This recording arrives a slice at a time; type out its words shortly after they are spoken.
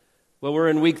Well, we're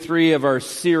in week 3 of our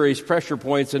series, Pressure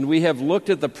Points, and we have looked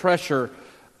at the pressure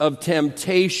of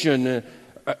temptation,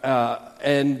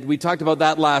 and we talked about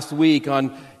that last week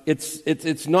on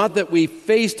it's not that we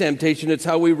face temptation, it's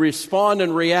how we respond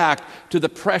and react to the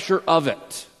pressure of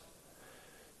it.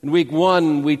 In week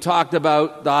 1, we talked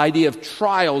about the idea of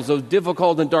trials, those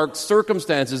difficult and dark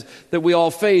circumstances that we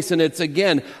all face, and it's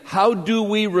again, how do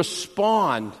we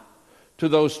respond to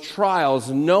those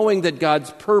trials, knowing that God's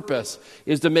purpose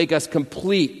is to make us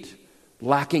complete,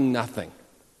 lacking nothing.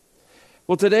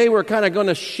 Well, today we're kind of going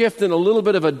to shift in a little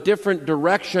bit of a different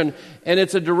direction, and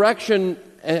it's a direction,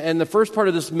 and the first part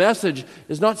of this message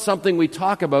is not something we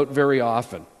talk about very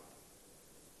often.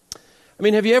 I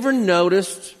mean, have you ever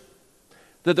noticed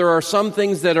that there are some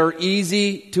things that are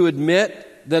easy to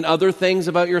admit than other things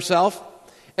about yourself?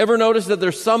 Ever notice that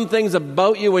there's some things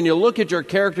about you when you look at your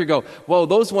character, you go, whoa,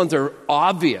 those ones are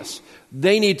obvious.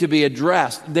 They need to be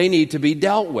addressed. They need to be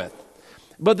dealt with.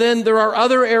 But then there are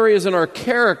other areas in our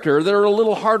character that are a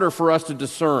little harder for us to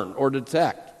discern or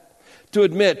detect, to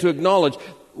admit, to acknowledge.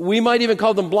 We might even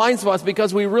call them blind spots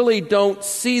because we really don't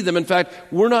see them. In fact,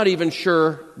 we're not even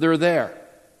sure they're there.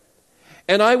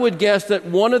 And I would guess that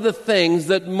one of the things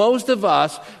that most of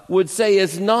us would say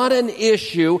is not an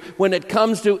issue when it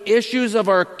comes to issues of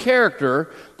our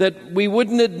character, that we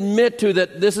wouldn't admit to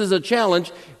that this is a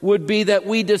challenge, would be that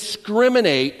we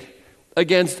discriminate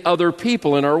against other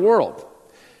people in our world.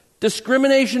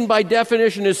 Discrimination by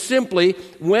definition is simply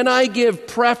when I give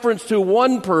preference to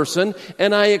one person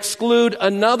and I exclude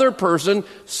another person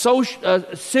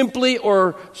simply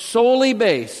or solely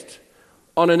based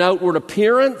on an outward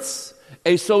appearance,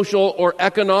 a social or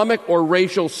economic or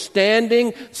racial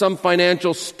standing, some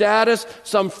financial status,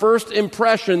 some first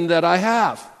impression that I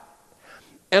have.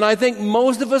 And I think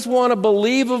most of us want to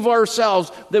believe of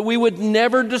ourselves that we would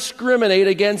never discriminate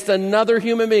against another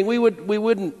human being. We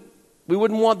wouldn't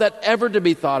want that ever to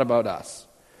be thought about us.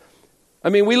 I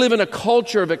mean, we live in a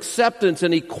culture of acceptance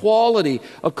and equality,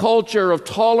 a culture of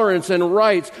tolerance and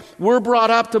rights. We're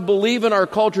brought up to believe in our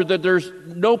culture that there's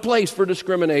no place for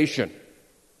discrimination.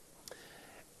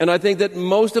 And I think that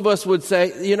most of us would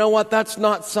say, you know what, that's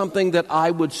not something that I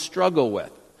would struggle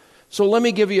with. So let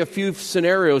me give you a few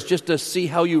scenarios just to see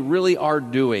how you really are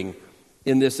doing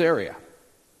in this area.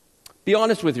 Be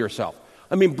honest with yourself.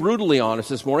 I mean, brutally honest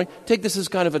this morning. Take this as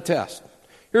kind of a test.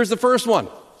 Here's the first one.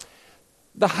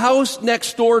 The house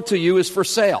next door to you is for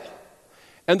sale.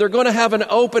 And they're going to have an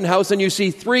open house, and you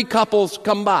see 3 couples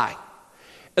come by.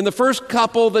 And the first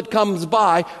couple that comes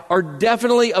by are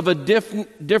definitely of a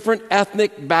different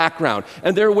ethnic background.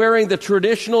 And they're wearing the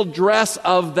traditional dress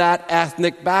of that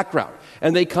ethnic background.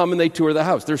 And they come and they tour the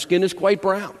house. Their skin is quite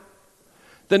brown.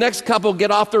 The next couple get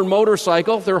off their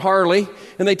motorcycle, their Harley,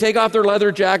 and they take off their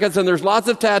leather jackets, and there's lots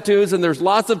of tattoos and there's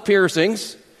lots of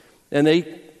piercings, and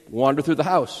they wander through the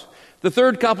house. The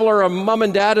third couple are a mom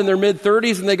and dad in their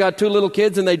mid-30s, and they got 2 little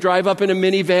kids, and they drive up in a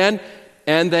minivan,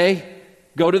 and they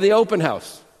go to the open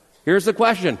house. Here's the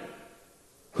question.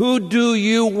 Who do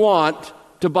you want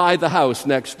to buy the house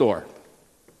next door?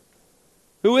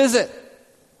 Who is it?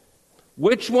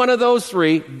 Which one of those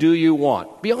 3 do you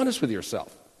want? Be honest with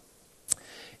yourself.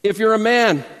 If you're a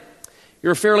man,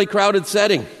 you're a fairly crowded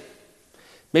setting.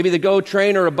 Maybe the GO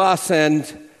train or a bus, and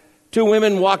 2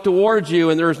 women walk towards you,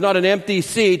 and there's not an empty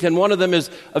seat, and one of them is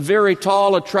a very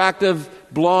tall, attractive,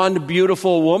 blonde,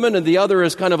 beautiful woman, and the other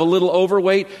is kind of a little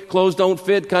overweight, clothes don't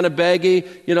fit, kind of baggy,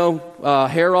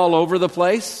 hair all over the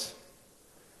place.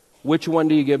 Which one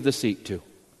do you give the seat to?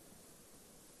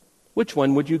 Which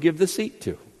one would you give the seat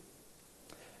to?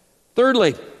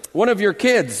 Thirdly, one of your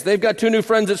kids, they've got 2 new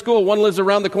friends at school. One lives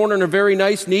around the corner in a very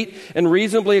nice, neat, and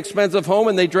reasonably expensive home,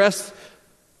 and they dress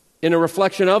in a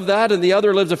reflection of that, and the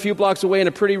other lives a few blocks away in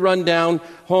a pretty run-down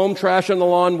home, trash on the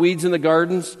lawn, weeds in the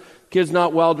gardens, kids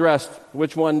not well-dressed.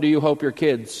 Which one do you hope your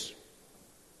kids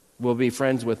will be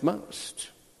friends with most?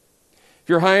 If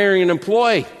you're hiring an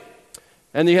employee,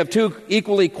 and you have 2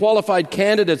 equally qualified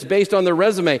candidates based on their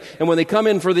resume, and when they come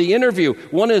in for the interview,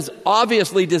 one is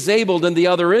obviously disabled and the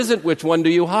other isn't, which one do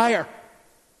you hire?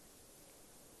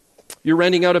 You're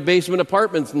renting out a basement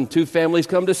apartment, and 2 families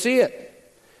come to see it.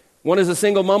 One is a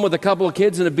single mom with a couple of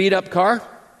kids in a beat-up car.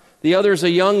 The other is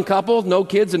a young couple, no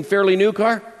kids, and fairly new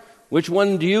car. Which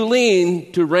one do you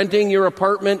lean to renting your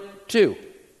apartment to?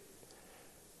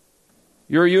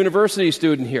 You're a university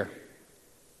student here.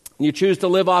 You choose to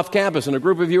live off campus, and a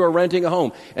group of you are renting a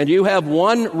home. And you have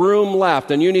 1 room left,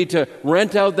 and you need to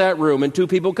rent out that room, and 2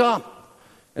 people come.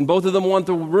 And both of them want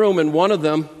the room, and one of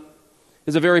them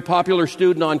is a very popular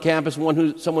student on campus, someone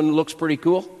who looks pretty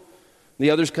cool. The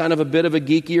other's kind of a bit of a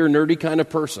geeky or nerdy kind of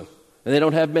person, and they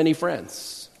don't have many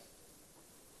friends.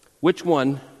 which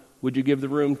one would you give the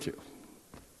room to?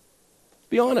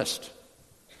 Be honest.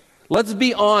 Let's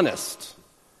be honest.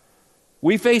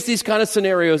 We face these kind of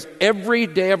scenarios every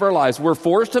day of our lives. We're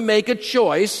forced to make a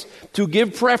choice to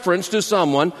give preference to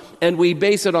someone, and we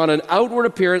base it on an outward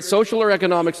appearance, social or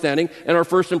economic standing, and our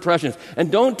first impressions.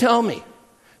 And don't tell me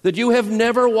that you have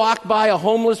never walked by a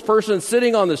homeless person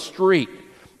sitting on the street,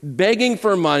 begging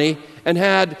for money, and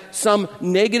had some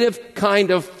negative kind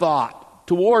of thought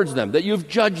towards them, that you've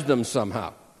judged them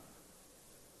somehow.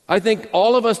 I think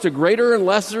all of us, to greater and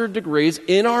lesser degrees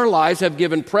in our lives, have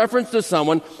given preference to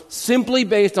someone simply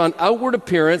based on outward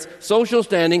appearance, social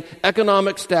standing,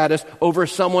 economic status over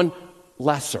someone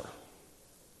lesser.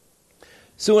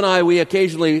 Sue and I, we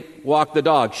occasionally walk the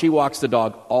dog. She walks the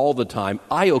dog all the time.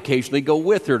 I occasionally go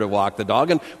with her to walk the dog.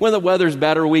 And when the weather's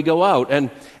better, we go out.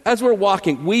 And as we're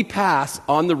walking, we pass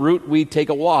on the route we take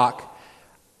a walk,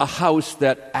 a house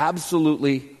that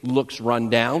absolutely looks run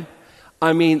down.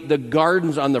 I mean, the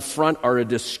gardens on the front are a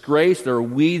disgrace. There are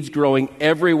weeds growing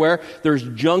everywhere. There's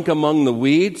junk among the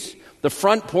weeds. The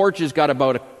front porch has got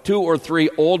about 2 or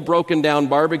 3 old broken down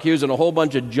barbecues and a whole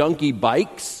bunch of junky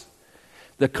bikes.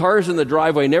 The cars in the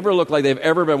driveway never look like they've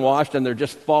ever been washed, and they're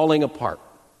just falling apart.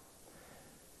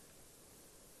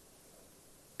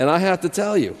 And I have to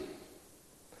tell you,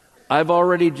 I've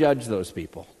already judged those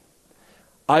people.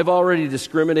 I've already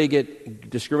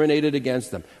discriminated against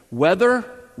them.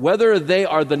 Whether they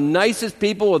are the nicest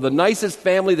people or the nicest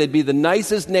family, they'd be the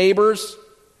nicest neighbors,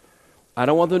 I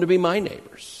don't want them to be my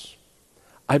neighbors.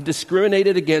 I've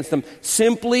discriminated against them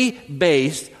simply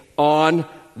based on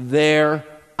their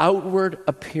outward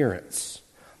appearance.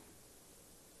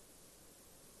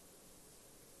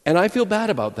 And I feel bad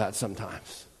about that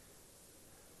sometimes,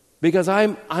 because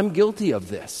I'm guilty of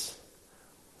this.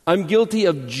 I'm guilty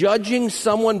of judging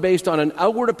someone based on an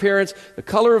outward appearance, the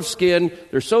color of skin,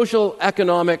 their social,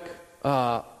 economic,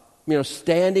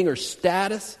 standing or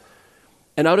status.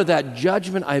 And out of that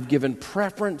judgment, I've given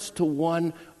preference to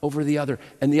one over the other.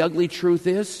 And the ugly truth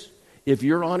is, if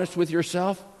you're honest with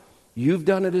yourself, you've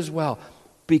done it as well.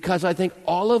 Because I think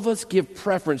all of us give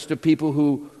preference to people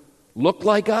who look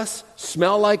like us,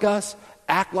 smell like us,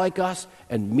 act like us,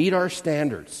 and meet our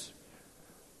standards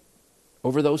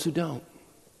over those who don't.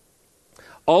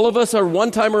 All of us, at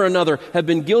one time or another, have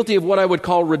been guilty of what I would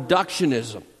call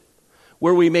reductionism,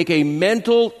 where we make a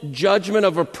mental judgment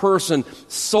of a person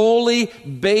solely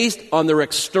based on their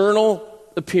external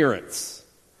appearance.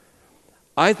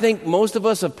 I think most of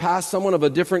us have passed someone of a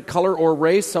different color or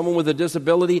race, someone with a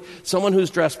disability, someone who's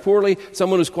dressed poorly,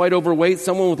 someone who's quite overweight,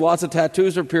 someone with lots of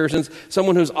tattoos or piercings,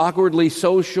 someone who's awkwardly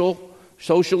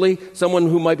socially, someone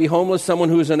who might be homeless, someone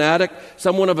who's an addict,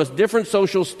 someone of a different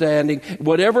social standing,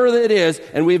 whatever it is,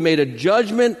 and we've made a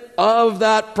judgment of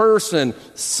that person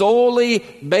solely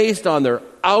based on their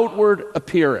outward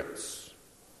appearance.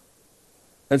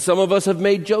 And some of us have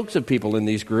made jokes of people in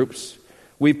these groups.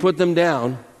 We put them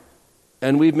down,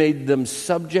 and we've made them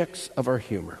subjects of our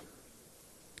humor.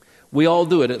 We all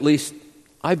do it. At least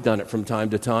I've done it from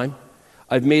time to time.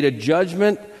 I've made a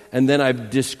judgment, and then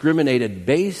I've discriminated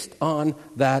based on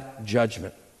that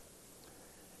judgment.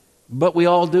 But we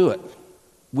all do it.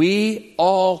 We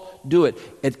all do it.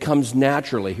 It comes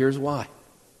naturally. Here's why.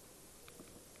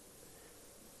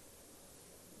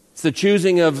 It's the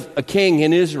choosing of a king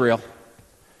in Israel.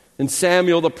 And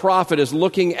Samuel the prophet is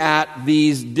looking at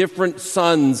these different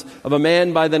sons of a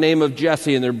man by the name of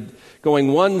Jesse, and they're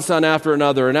going one son after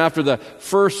another. And after the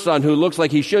first son, who looks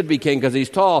like he should be king because he's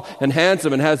tall and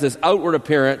handsome and has this outward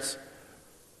appearance,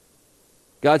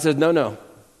 God says, no,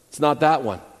 it's not that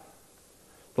one.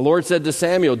 The Lord said to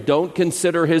Samuel, don't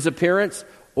consider his appearance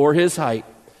or his height,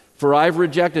 for I've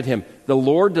rejected him. The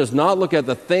Lord does not look at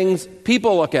the things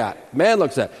people look at. Man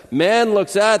looks at. Man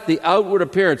looks at the outward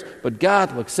appearance, but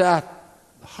God looks at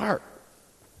the heart.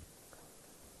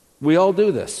 We all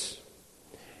do this.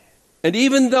 And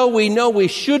even though we know we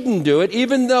shouldn't do it,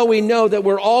 even though we know that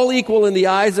we're all equal in the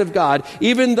eyes of God,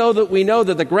 even though that we know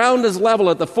that the ground is level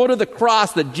at the foot of the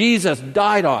cross that Jesus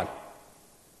died on,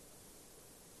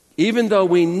 even though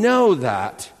we know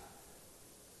that,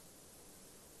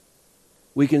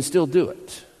 we can still do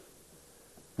it.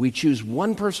 We choose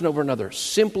one person over another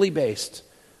simply based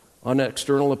on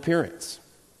external appearance.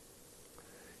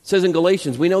 It says in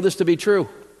Galatians, we know this to be true.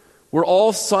 We're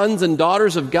all sons and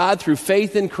daughters of God through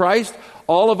faith in Christ.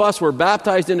 All of us were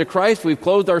baptized into Christ. We've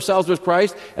clothed ourselves with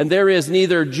Christ. And there is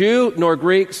neither Jew nor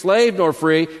Greek, slave nor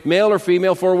free, male or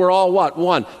female, for we're all what?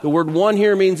 One. The word one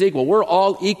here means equal. We're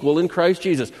all equal in Christ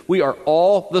Jesus. We are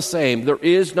all the same. There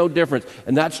is no difference.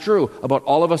 And that's true about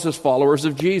all of us as followers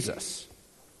of Jesus.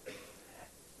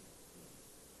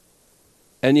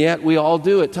 And yet we all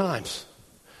do at times,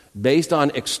 based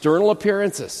on external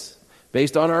appearances,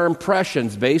 based on our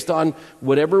impressions, based on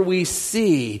whatever we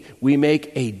see, we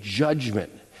make a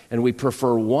judgment. And we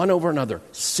prefer one over another,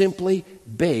 simply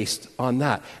based on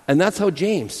that. And that's how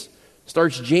James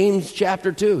starts James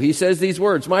chapter 2. He says these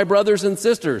words, "My brothers and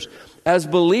sisters, as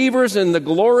believers in the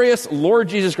glorious Lord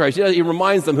Jesus Christ." He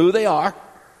reminds them who they are.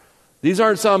 These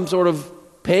aren't some sort of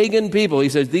pagan people. He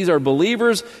says these are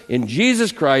believers in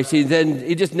Jesus Christ. He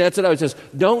just nets it out. He says,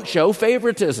 don't show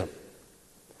favoritism.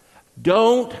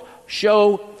 Don't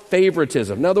show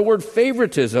favoritism. Now the word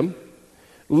favoritism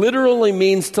literally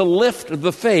means to lift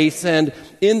the face, and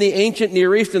in the ancient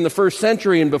Near East in the 1st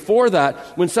century and before that,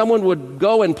 when someone would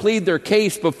go and plead their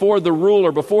case before the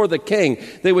ruler, before the king,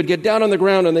 they would get down on the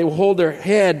ground and they would hold their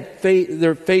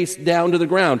their face down to the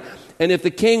ground. And if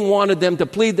the king wanted them to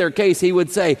plead their case, he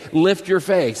would say, "Lift your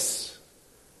face."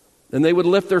 And they would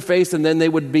lift their face, and then they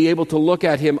would be able to look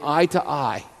at him eye to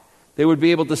eye. They would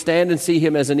be able to stand and see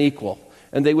him as an equal.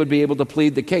 And they would be able to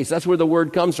plead the case. That's where the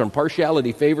word comes from,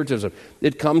 partiality, favoritism.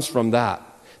 It comes from that.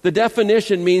 The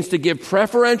definition means to give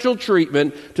preferential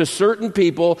treatment to certain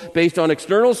people based on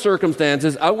external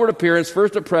circumstances, outward appearance,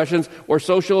 first impressions, or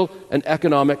social and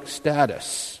economic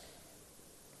status.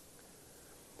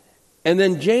 And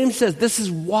then James says this is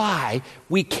why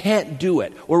we can't do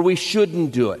it, or we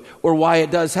shouldn't do it, or why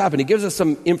it does happen. He gives us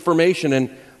some information, and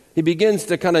he begins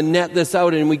to kind of net this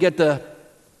out, and we get to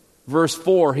verse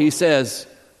 4, he says,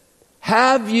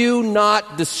 "Have you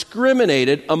not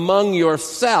discriminated among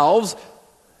yourselves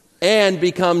and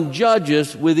become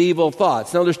judges with evil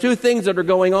thoughts?" Now, there's two things that are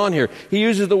going on here. He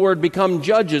uses the word become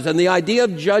judges, and the idea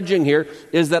of judging here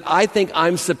is that I think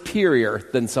I'm superior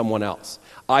than someone else.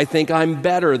 I think I'm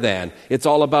better than. It's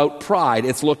all about pride.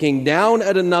 It's looking down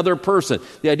at another person.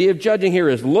 The idea of judging here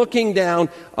is looking down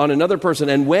on another person.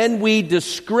 And when we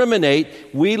discriminate,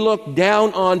 we look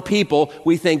down on people.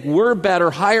 We think we're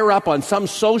better, higher up on some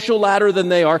social ladder than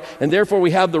they are, and therefore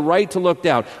we have the right to look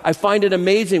down. I find it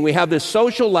amazing. We have this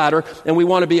social ladder, and we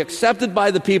want to be accepted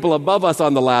by the people above us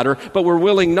on the ladder, but we're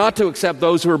willing not to accept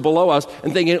those who are below us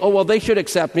and thinking, oh, well, they should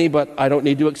accept me, but I don't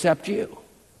need to accept you.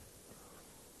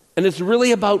 And it's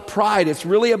really about pride. It's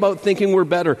really about thinking we're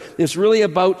better. It's really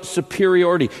about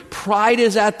superiority. Pride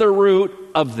is at the root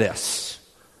of this.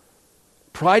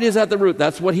 Pride is at the root.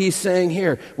 That's what he's saying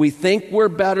here. We think we're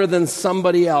better than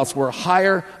somebody else. We're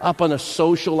higher up on a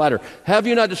social ladder. Have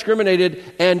you not discriminated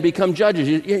and become judges?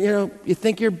 You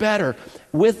think you're better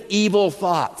with evil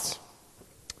thoughts.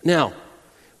 Now,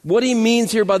 what he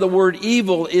means here by the word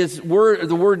evil is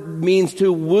the word means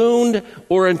to wound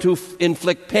or to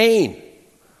inflict pain.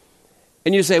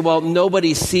 And you say, well,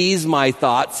 nobody sees my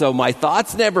thoughts, so my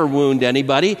thoughts never wound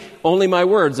anybody, only my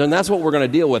words. And that's what we're going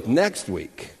to deal with next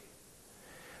week.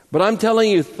 But I'm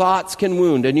telling you, thoughts can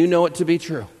wound, and you know it to be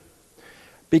true.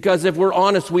 Because if we're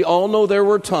honest, we all know there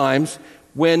were times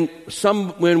when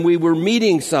we were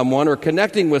meeting someone or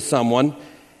connecting with someone,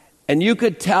 and you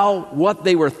could tell what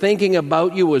they were thinking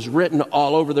about you was written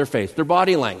all over their face. Their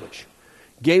body language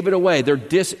gave it away, their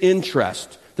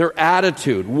disinterest, their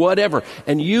attitude, whatever.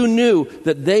 And you knew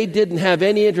that they didn't have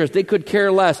any interest. They could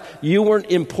care less. You weren't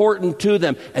important to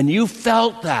them. And you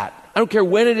felt that. I don't care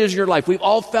when it is in your life. We've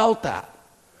all felt that.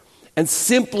 And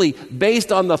simply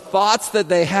based on the thoughts that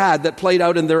they had that played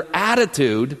out in their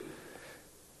attitude,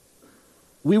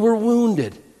 we were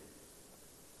wounded.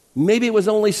 Maybe it was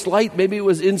only slight. Maybe it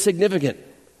was insignificant.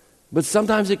 But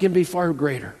sometimes it can be far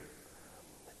greater.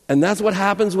 And that's what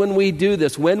happens when we do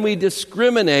this. When we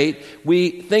discriminate, we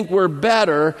think we're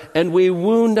better and we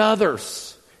wound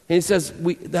others. And he says,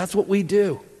 that's what we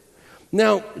do.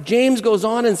 Now, James goes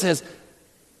on and says,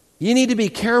 you need to be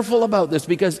careful about this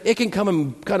because it can come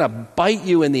and kind of bite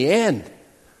you in the end.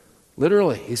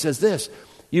 Literally, he says this,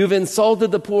 you've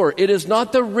insulted the poor. Is it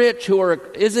not the rich who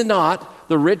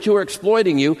are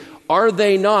exploiting you? Are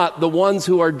they not the ones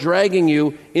who are dragging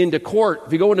you into court?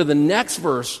 If you go into the next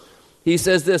verse, he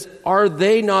says this, are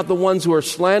they not the ones who are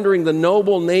slandering the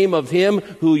noble name of him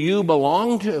who you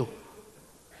belong to?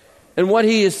 And what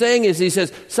he is saying is, he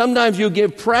says, sometimes you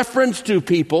give preference to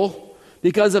people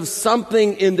because of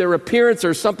something in their appearance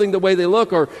or something the way they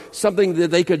look or something that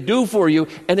they could do for you,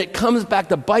 and it comes back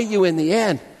to bite you in the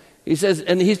end. He says,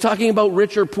 and he's talking about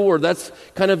rich or poor. That's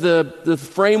kind of the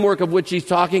framework of which he's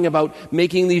talking about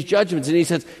making these judgments. And he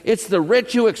says, it's the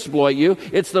rich who exploit you.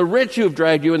 It's the rich who have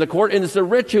dragged you in the court. And it's the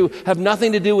rich who have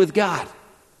nothing to do with God.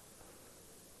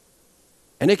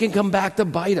 And it can come back to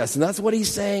bite us. And that's what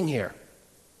he's saying here.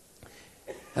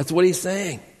 That's what he's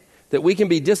saying. That we can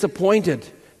be disappointed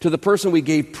to the person we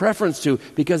gave preference to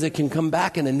because it can come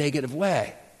back in a negative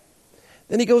way.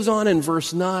 Then he goes on in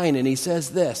verse 9 and he says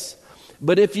this,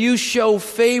 but if you show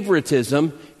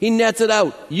favoritism, he nets it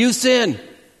out. You sin.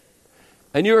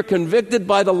 And you are convicted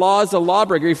by the law as a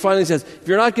lawbreaker. He finally says, if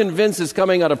you're not convinced it's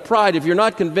coming out of pride, if you're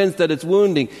not convinced that it's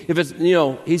wounding, if it's,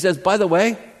 he says, by the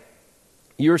way,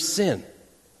 you're sin.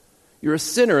 You're a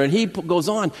sinner. And he goes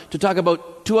on to talk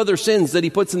about two other sins that he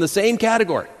puts in the same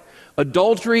category.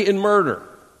 Adultery and murder.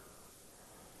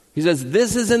 He says,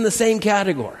 this is in the same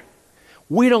category.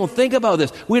 We don't think about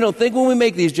this. We don't think when we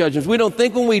make these judgments. We don't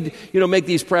think when we, make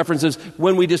these preferences,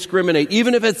 when we discriminate,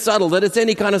 even if it's subtle, that it's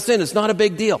any kind of sin. It's not a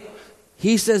big deal.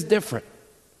 He says different.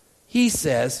 He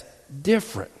says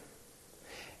different.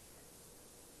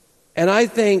 And I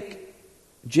think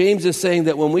James is saying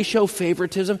that when we show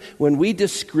favoritism, when we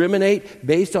discriminate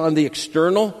based on the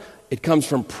external, it comes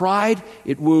from pride,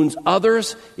 it wounds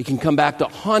others, it can come back to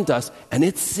haunt us, and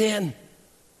it's sin.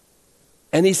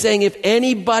 And he's saying if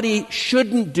anybody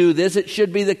shouldn't do this, it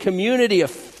should be the community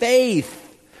of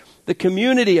faith. The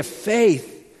community of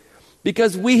faith.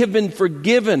 Because we have been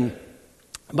forgiven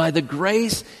by the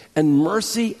grace and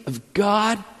mercy of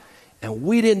God, and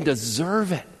we didn't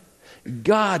deserve it.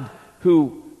 God,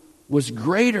 who was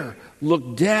greater,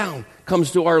 looked down,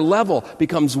 comes to our level,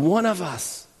 becomes one of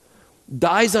us,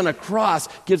 dies on a cross,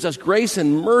 gives us grace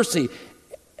and mercy,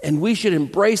 and we should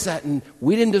embrace that, and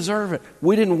we didn't deserve it.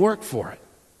 We didn't work for it.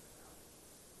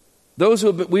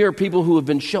 We are people who have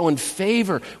been shown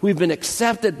favor. We've been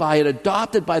accepted by it,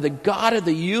 adopted by the God of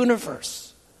the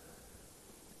universe.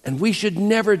 And we should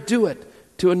never do it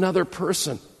to another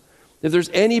person. If there's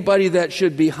anybody that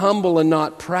should be humble and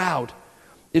not proud,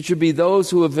 it should be those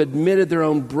who have admitted their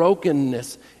own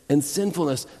brokenness and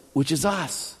sinfulness, which is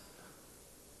us.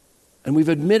 And we've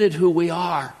admitted who we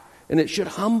are, and it should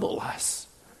humble us.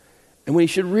 And we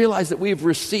should realize that we've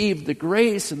received the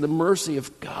grace and the mercy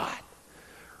of God.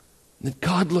 That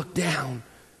God looked down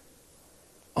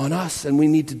on us, and we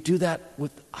need to do that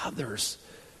with others.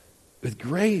 With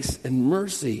grace and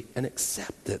mercy and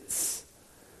acceptance.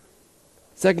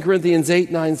 2 Corinthians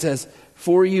 8:9 says,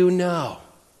 for you know,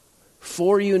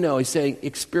 he's saying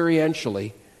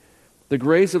experientially, the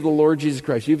grace of the Lord Jesus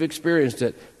Christ, you've experienced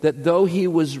it, that though he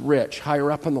was rich,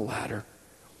 higher up on the ladder,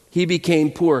 he became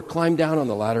poor, climbed down on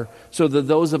the ladder, so that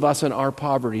those of us in our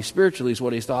poverty, spiritually is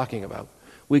what he's talking about,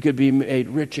 we could be made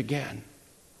rich again.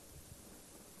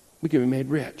 We could be made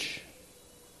rich.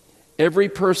 Every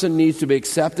person needs to be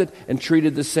accepted and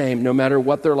treated the same, no matter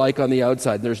what they're like on the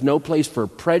outside. There's no place for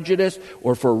prejudice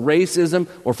or for racism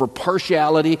or for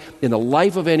partiality in the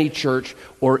life of any church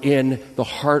or in the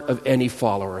heart of any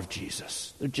follower of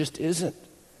Jesus. There just isn't.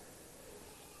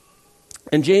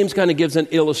 And James kind of gives an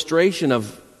illustration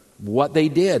of what they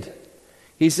did.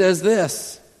 He says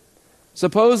this,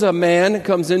 suppose a man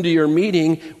comes into your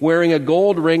meeting wearing a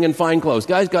gold ring and fine clothes.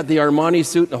 Guy's got the Armani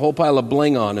suit and a whole pile of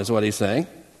bling on, is what he's saying.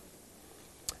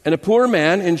 And a poor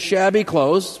man in shabby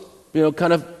clothes,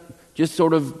 kind of just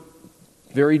sort of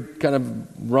very kind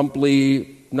of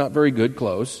rumply, not very good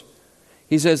clothes.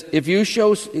 He says, if you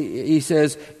show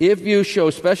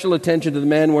special attention to the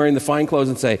man wearing the fine clothes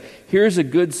and say, here's a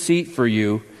good seat for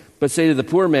you, but say to the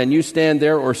poor man, you stand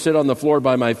there or sit on the floor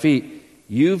by my feet,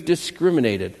 you've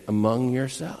discriminated among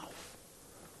yourself.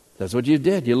 That's what you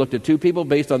did. You looked at two people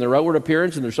based on their outward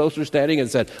appearance and their social standing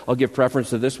and said, I'll give preference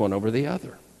to this one over the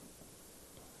other.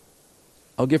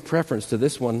 I'll give preference to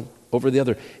this one over the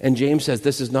other. And James says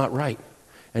this is not right.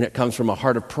 And it comes from a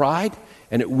heart of pride,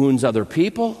 and it wounds other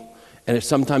people, and it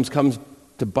sometimes comes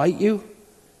to bite you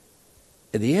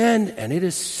in the end, and it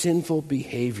is sinful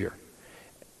behavior.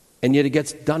 And yet it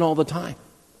gets done all the time.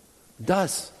 It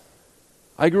does.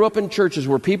 I grew up in churches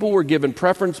where people were given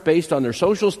preference based on their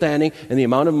social standing and the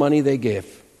amount of money they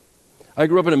gave. I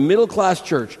grew up in a middle-class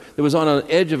church that was on an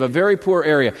edge of a very poor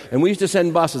area, and we used to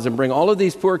send buses and bring all of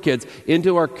these poor kids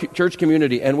into our church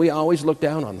community, and we always looked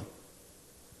down on them.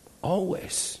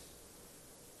 Always.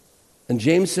 And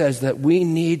James says that we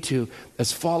need to,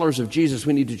 as followers of Jesus,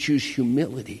 we need to choose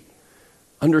humility,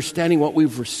 understanding what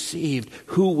we've received,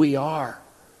 who we are.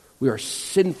 We are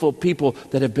sinful people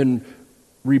that have been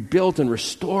rebuilt and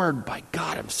restored by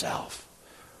God himself.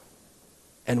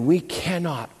 And we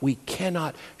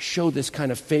cannot show this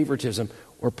kind of favoritism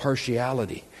or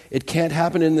partiality. It can't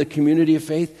happen in the community of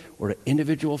faith or to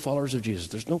individual followers of Jesus.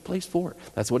 There's no place for it.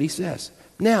 That's what he says.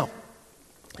 Now,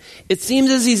 it seems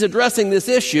as he's addressing this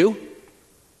issue,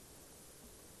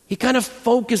 he kind of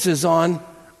focuses on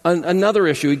another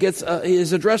issue.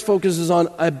 His address focuses on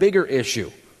a bigger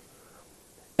issue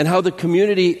and how the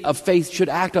community of faith should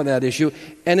act on that issue.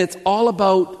 And it's all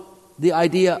about the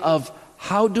idea of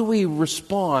how do we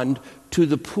respond to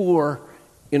the poor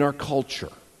in our culture?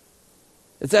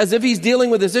 It's as if he's dealing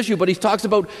with this issue, but he talks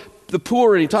about the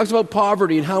poor and he talks about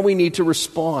poverty and how we need to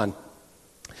respond.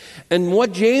 And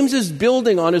what James is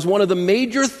building on is one of the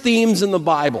major themes in the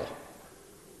Bible.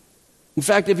 In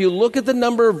fact, if you look at the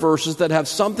number of verses that have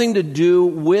something to do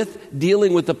with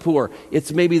dealing with the poor,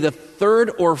 it's maybe the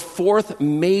third or fourth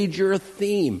major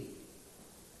theme.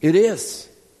 It is.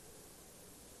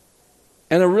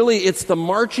 And really, it's the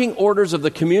marching orders of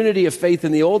the community of faith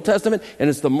in the Old Testament, and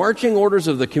it's the marching orders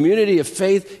of the community of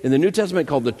faith in the New Testament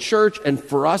called the church, and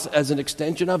for us as an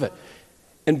extension of it.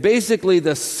 And basically,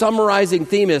 the summarizing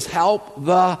theme is help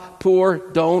the poor,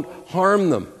 don't harm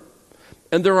them.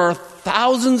 And there are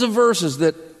thousands of verses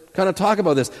that kind of talk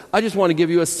about this. I just want to give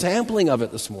you a sampling of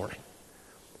it this morning.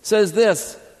 It says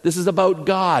this is about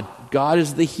God. God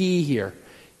is the He here.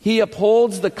 He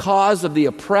upholds the cause of the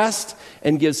oppressed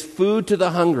and gives food to the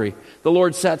hungry. The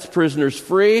Lord sets prisoners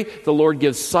free. The Lord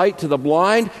gives sight to the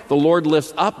blind. The Lord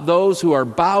lifts up those who are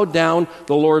bowed down.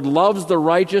 The Lord loves the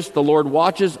righteous. The Lord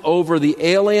watches over the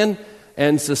alien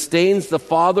and sustains the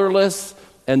fatherless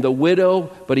and the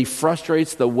widow, but he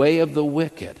frustrates the way of the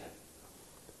wicked. It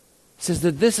says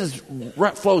that this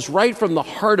flows right from the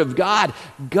heart of God,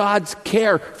 God's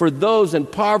care for those in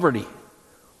poverty.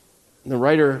 And the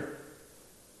writer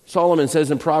Solomon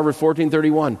says in Proverbs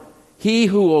 14:31, he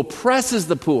who oppresses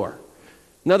the poor,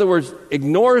 in other words,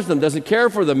 ignores them, doesn't care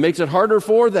for them, makes it harder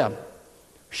for them,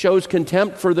 shows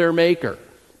contempt for their maker.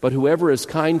 But whoever is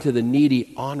kind to the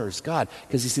needy honors God.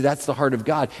 Because you see, that's the heart of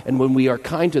God. And when we are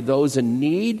kind to those in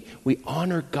need, we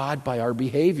honor God by our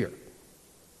behavior.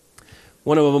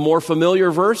 One of the more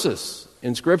familiar verses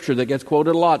in Scripture that gets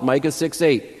quoted a lot, Micah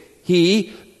 6:8.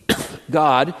 He,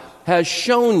 God, has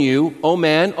shown you, O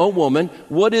man, O woman,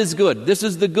 what is good. This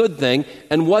is the good thing,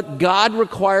 and what God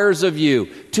requires of you,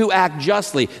 to act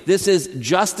justly. This is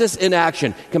justice in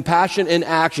action, compassion in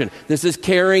action. This is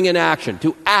caring in action.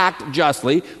 To act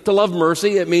justly, to love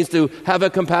mercy, it means to have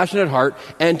a compassionate heart,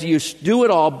 and to do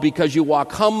it all because you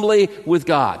walk humbly with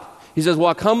God. He says,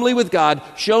 walk humbly with God,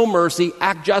 show mercy,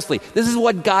 act justly. This is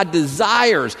what God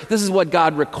desires. This is what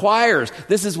God requires.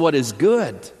 This is what is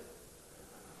good.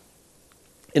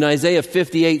 In Isaiah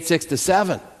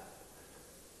 58:6-7,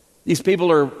 these people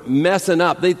are messing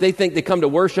up. They think they come to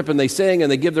worship and they sing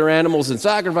and they give their animals in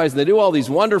sacrifice and they do all these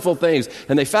wonderful things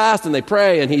and they fast and they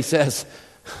pray, and he says,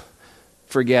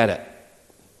 forget it.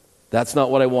 That's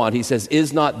not what I want. He says,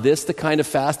 is not this the kind of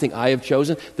fasting I have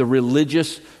chosen? The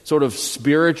religious sort of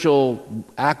spiritual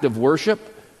act of worship?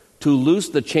 To loose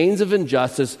the chains of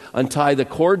injustice, untie the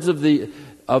cords of the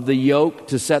yoke,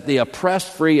 to set the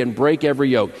oppressed free and break every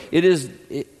yoke.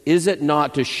 Is it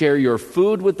not to share your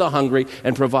food with the hungry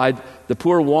and provide the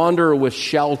poor wanderer with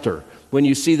shelter? When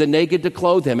you see the naked, to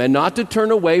clothe him, and not to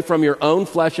turn away from your own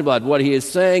flesh and blood. What he is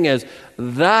saying is,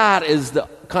 that is the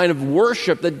kind of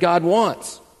worship that God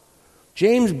wants.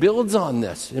 James builds on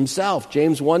this himself.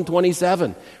 James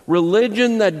 1:27.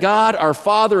 Religion that God our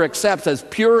Father accepts as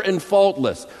pure and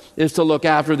faultless is to look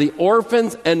after the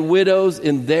orphans and widows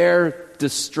in their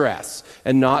distress,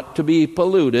 and not to be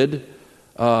polluted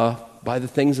by the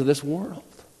things of this world.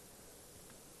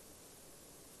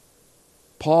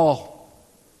 Paul,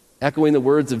 echoing the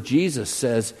words of Jesus,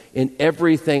 says, in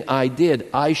everything I did,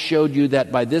 I showed you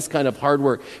that by this kind of hard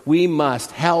work, we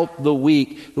must help the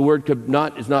weak. The word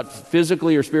is not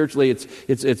physically or spiritually,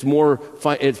 it's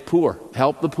poor.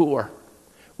 Help the poor.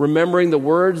 Remembering the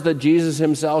words that Jesus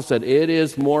himself said, it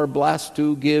is more blessed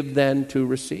to give than to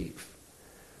receive.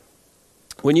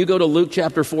 When you go to Luke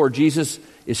chapter 4, Jesus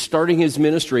is starting his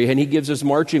ministry, and he gives us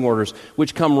marching orders,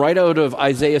 which come right out of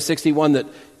Isaiah 61, that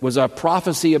was a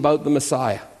prophecy about the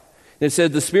Messiah. And it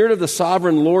said, the Spirit of the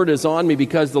Sovereign Lord is on me,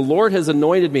 because the Lord has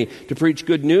anointed me to preach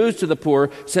good news to the poor,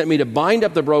 sent me to bind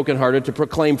up the brokenhearted, to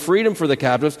proclaim freedom for the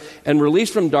captives, and release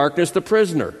from darkness the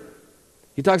prisoner.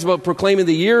 He talks about proclaiming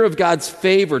the year of God's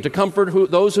favor, to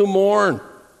comfort those who mourn,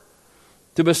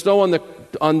 to bestow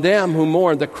on them who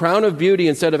mourn the crown of beauty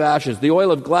instead of ashes, the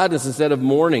oil of gladness instead of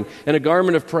mourning, and a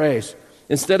garment of praise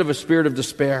instead of a spirit of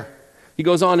despair. He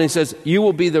goes on and he says, you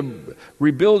will be the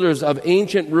rebuilders of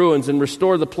ancient ruins and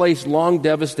restore the place long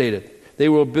devastated. They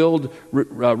will build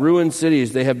ruined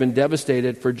cities. They have been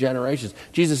devastated for generations.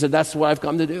 Jesus said, that's what I've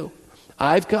come to do.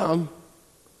 I've come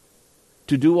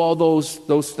to do all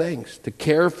those things, to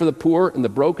care for the poor and the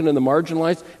broken and the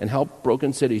marginalized, and help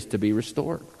broken cities to be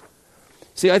restored.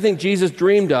 See, I think Jesus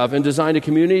dreamed of and designed a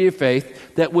community of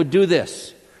faith that would do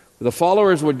this. The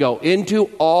followers would go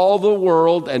into all the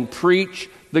world and preach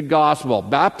the gospel,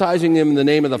 baptizing them in the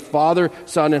name of the Father,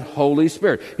 Son, and Holy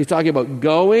Spirit. He's talking about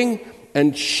going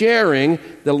and sharing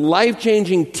the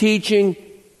life-changing teaching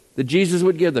that Jesus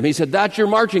would give them. He said, that's your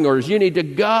marching orders. You need to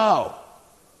go.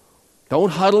 Don't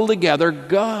huddle together,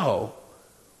 go.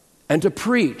 And to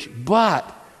preach. But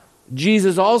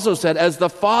Jesus also said, as the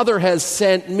Father has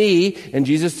sent me, and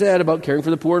Jesus said about caring for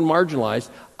the poor and marginalized,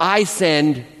 I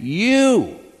send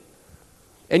you.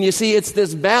 And you see, it's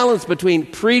this balance between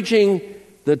preaching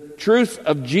the truth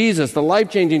of Jesus, the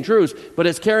life-changing truths, but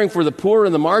it's caring for the poor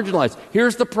and the marginalized.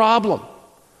 Here's the problem.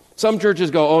 Some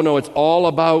churches go, oh no, it's all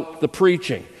about the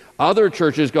preaching. Other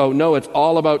churches go, no, it's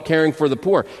all about caring for the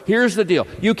poor. Here's the deal.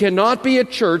 You cannot be a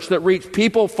church that reach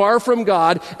people far from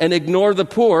God and ignore the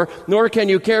poor, nor can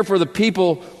you care for the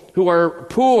people who are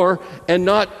poor and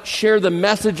not share the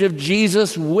message of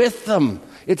Jesus with them.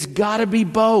 It's got to be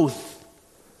both.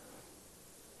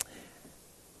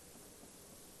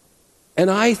 And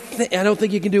I don't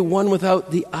think you can do one without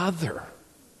the other.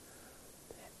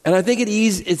 And I think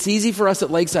it's easy for us at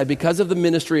Lakeside because of the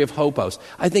ministry of Hope House.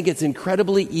 I think it's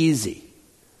incredibly easy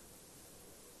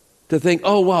to think,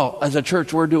 oh, well, as a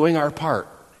church, we're doing our part.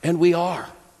 And we are.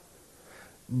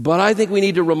 But I think we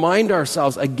need to remind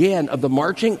ourselves again of the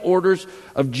marching orders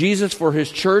of Jesus for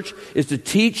his church is to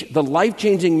teach the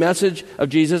life-changing message of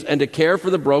Jesus and to care for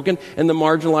the broken and the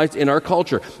marginalized in our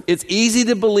culture. It's easy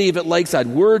to believe at Lakeside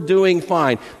we're doing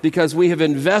fine because we have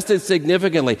invested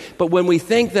significantly. But when we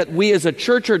think that we as a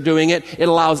church are doing it, it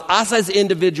allows us as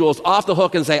individuals off the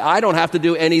hook and say, I don't have to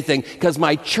do anything because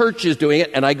my church is doing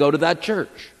it and I go to that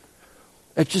church.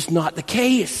 It's just not the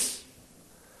case.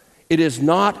 It is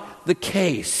not the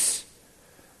case.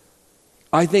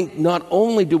 I think not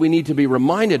only do we need to be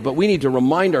reminded, but we need to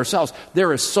remind ourselves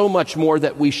there is so much more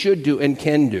that we should do and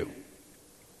can do.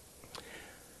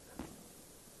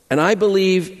 And I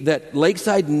believe that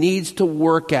Lakeside needs to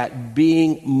work at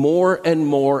being more and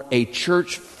more a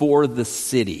church for the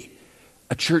city.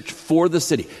 A church for the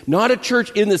city. Not a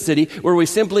church in the city where we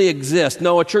simply exist.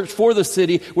 No, a church for the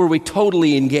city where we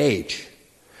totally engage.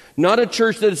 Not a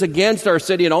church that is against our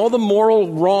city and all the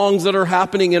moral wrongs that are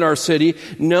happening in our city.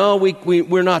 No,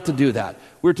 we're not to do that.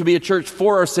 We're to be a church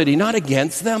for our city, not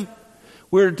against them.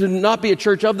 We're to not be a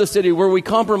church of the city where we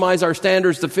compromise our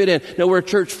standards to fit in. No, we're a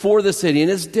church for the city, and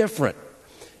it's different.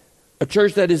 A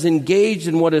church that is engaged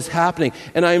in what is happening.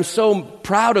 And I am so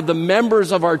proud of the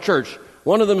members of our church.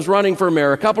 One of them is running for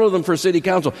mayor, a couple of them for city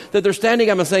council, that they're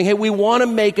standing up and saying, hey, we want to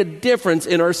make a difference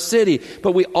in our city,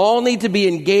 but we all need to be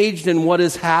engaged in what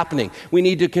is happening. We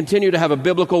need to continue to have a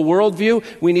biblical worldview.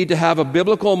 We need to have a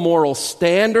biblical moral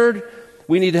standard.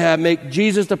 We need to make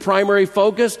Jesus the primary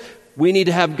focus. We need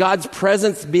to have God's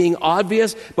presence being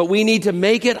obvious, but we need to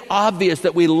make it obvious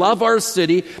that we love our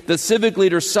city, that civic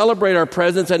leaders celebrate our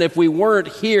presence, and if we weren't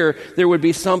here, there would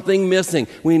be something missing.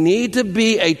 We need to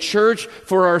be a church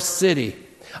for our city.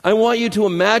 I want you to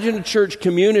imagine a church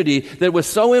community that was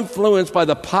so influenced by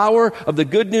the power of the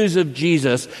good news of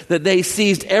Jesus that they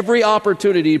seized every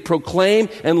opportunity to proclaim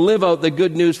and live out the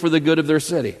good news for the good of their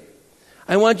city.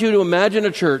 I want you to imagine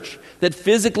a church that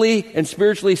physically and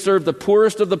spiritually served the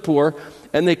poorest of the poor,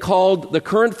 and they called the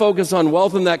current focus on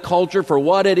wealth in that culture for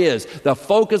what it is. The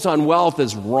focus on wealth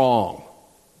is wrong.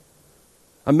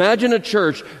 Imagine a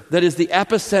church that is the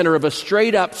epicenter of a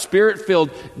straight-up, spirit-filled,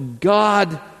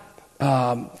 God-fearing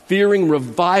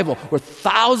revival where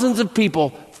thousands of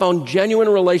people found genuine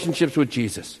relationships with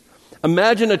Jesus.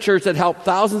 Imagine a church that helped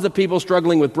thousands of people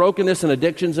struggling with brokenness and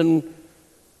addictions and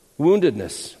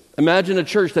woundedness. Imagine a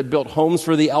church that built homes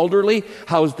for the elderly,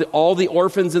 housed all the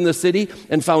orphans in the city,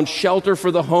 and found shelter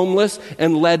for the homeless,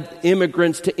 and led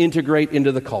immigrants to integrate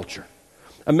into the culture.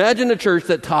 Imagine a church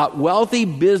that taught wealthy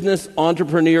business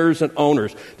entrepreneurs and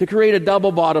owners to create a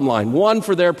double bottom line, one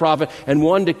for their profit and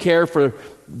one to care for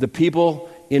the people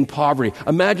in poverty.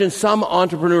 Imagine some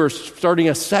entrepreneurs starting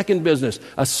a second business,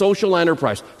 a social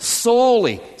enterprise,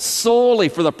 solely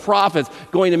for the profits,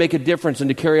 going to make a difference and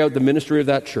to carry out the ministry of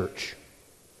that church.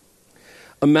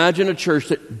 Imagine a church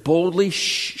that boldly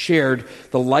shared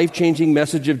the life-changing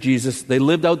message of Jesus. They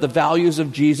lived out the values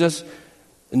of Jesus,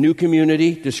 a new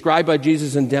community described by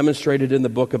Jesus and demonstrated in the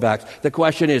book of Acts. The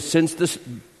question is, since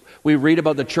we read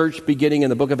about the church beginning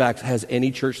in the book of Acts, has any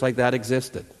church like that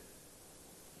existed?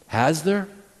 Has there?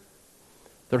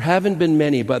 There haven't been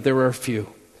many, but there are a few.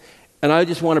 And I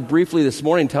just want to briefly this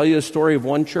morning tell you the story of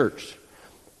one church.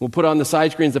 We'll put on the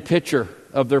side screens a picture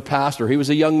of their pastor. He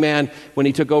was a young man when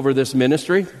he took over this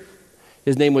ministry.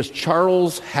 His name was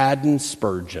Charles Haddon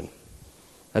Spurgeon.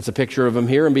 That's a picture of him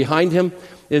here. And behind him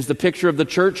is the picture of the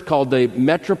church called the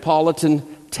Metropolitan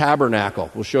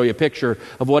Tabernacle. We'll show you a picture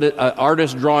of what an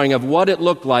artist drawing of what it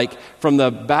looked like from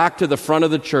the back to the front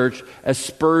of the church as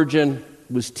Spurgeon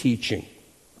was teaching.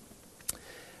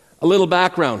 A little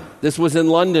background. This was in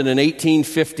London in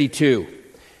 1852.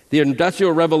 The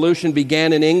Industrial Revolution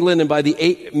began in England, and by the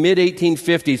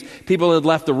mid-1850s, people had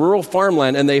left the rural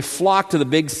farmland and they flocked to the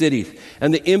big cities.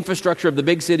 And the infrastructure of the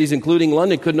big cities, including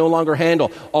London, could no longer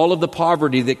handle all of the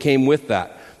poverty that came with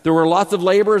that. There were lots of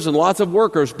laborers and lots of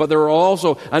workers, but there were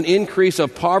also an increase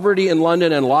of poverty in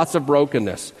London and lots of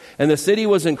brokenness. And the city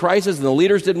was in crisis, and the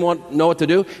leaders didn't know what to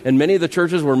do, and many of the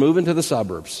churches were moving to the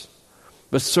suburbs.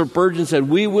 But Spurgeon said,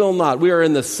 "We will not. We are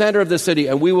in the center of the city,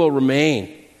 and we will remain."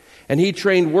 And he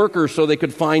trained workers so they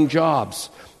could find jobs.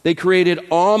 They created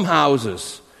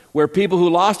almhouses where people who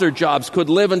lost their jobs could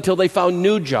live until they found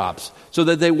new jobs so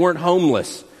that they weren't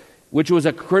homeless, which was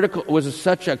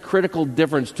such a critical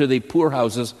difference to the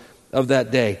poorhouses of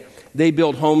that day. They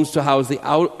built homes to house the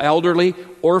elderly,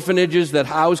 orphanages that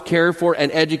housed, cared for, and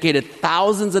educated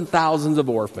thousands and thousands of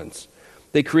orphans.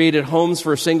 They created homes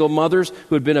for single mothers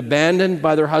who had been abandoned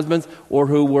by their husbands or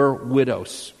who were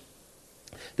widows.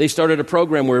 They started a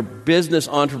program where business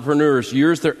entrepreneurs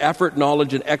used their effort,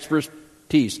 knowledge, and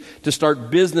expertise to start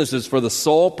businesses for the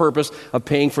sole purpose of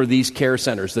paying for these care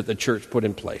centers that the church put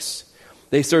in place.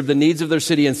 They served the needs of their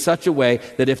city in such a way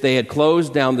that if they had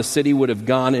closed down, the city would have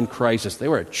gone in crisis. They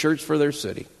were a church for their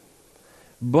city.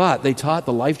 But they taught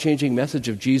the life-changing message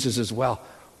of Jesus as well.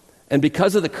 And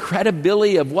because of the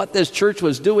credibility of what this church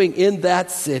was doing in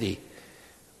that city,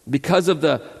 because of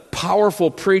the powerful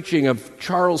preaching of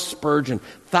Charles Spurgeon,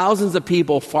 thousands of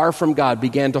people far from God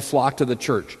began to flock to the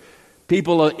church.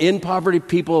 People in poverty,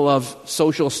 people of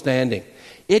social standing.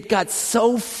 It got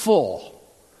so full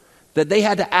that they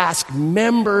had to ask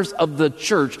members of the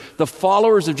church, the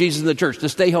followers of Jesus in the church, to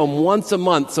stay home once a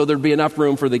month so there'd be enough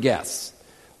room for the guests.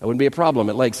 That wouldn't be a problem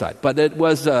at Lakeside. But it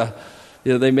was,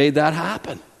 they made that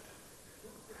happen.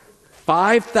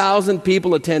 5,000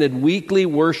 people attended weekly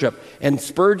worship, and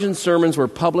Spurgeon's sermons were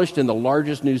published in the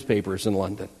largest newspapers in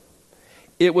London.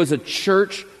 It was a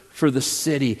church for the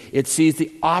city. It seized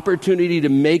the opportunity to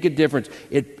make a difference.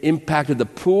 It impacted the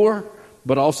poor,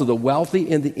 but also the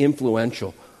wealthy and the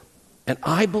influential. And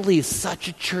I believe such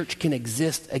a church can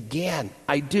exist again.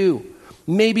 I do.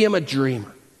 Maybe I'm a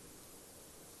dreamer.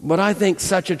 But I think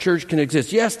such a church can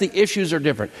exist. Yes, the issues are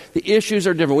different.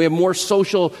 We have more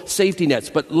social safety nets.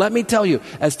 But let me tell you,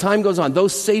 as time goes on,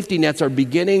 those safety nets are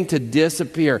beginning to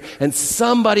disappear. And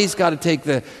somebody's got to take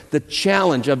the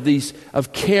challenge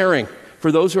of caring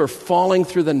for those who are falling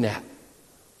through the net.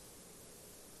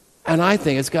 And I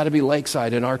think it's got to be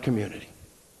Lakeside in our community.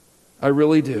 I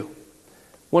really do.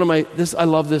 I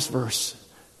love this verse.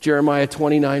 Jeremiah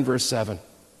 29, verse 7.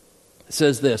 It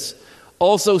says this: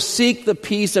 "Also seek the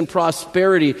peace and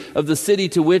prosperity of the city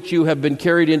to which you have been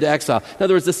carried into exile." In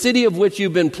other words, the city of which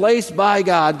you've been placed by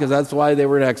God, because that's why they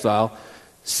were in exile.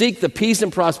 Seek the peace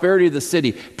and prosperity of the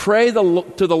city. Pray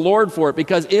to the Lord for it,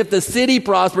 because if the city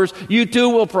prospers, you too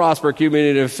will prosper,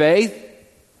 community of faith.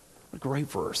 What a great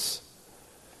verse.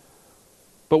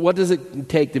 But what does it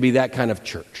take to be that kind of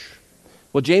church?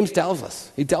 Well, James tells us.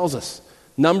 He tells us,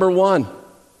 number one,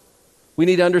 we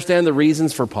need to understand the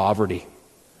reasons for poverty.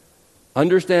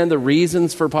 Understand the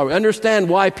reasons for poverty. Understand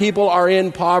why people are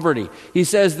in poverty. He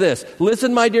says this: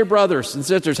 "Listen, my dear brothers and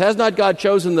sisters, has not God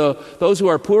chosen those who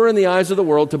are poor in the eyes of the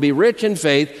world to be rich in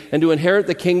faith and to inherit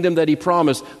the kingdom that he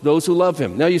promised those who love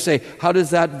him?" Now you say, how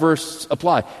does that verse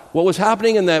apply? What was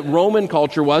happening in that Roman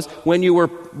culture was, when you were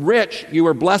rich, you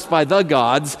were blessed by the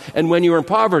gods, and when you were in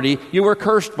poverty, you were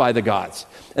cursed by the gods.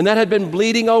 And that had been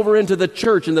bleeding over into the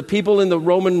church and the people in the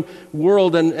Roman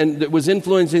world, and it was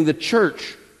influencing the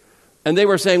church. And they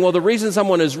were saying, well, the reason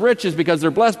someone is rich is because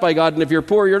they're blessed by God, and if you're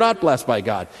poor, you're not blessed by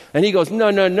God. And he goes, no,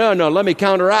 let me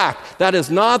counteract. That is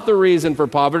not the reason for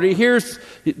poverty.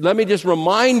 Let me just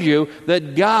remind you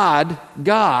that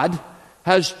God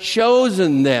has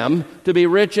chosen them to be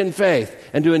rich in faith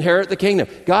and to inherit the kingdom.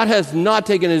 God has not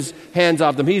taken his hands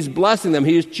off them. He's blessing them.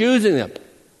 He's choosing them.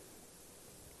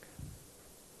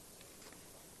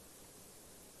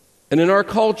 And in our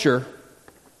culture,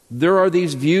 there are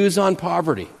these views on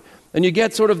poverty. And you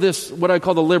get sort of this, what I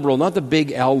call the liberal, not the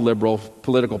big L liberal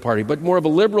political party, but more of a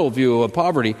liberal view of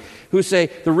poverty, who say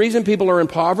the reason people are in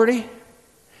poverty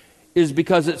is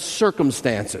because it's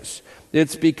circumstances.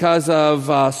 It's because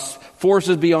of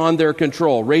forces beyond their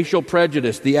control, racial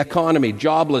prejudice, the economy,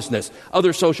 joblessness,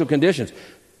 other social conditions.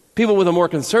 People with a more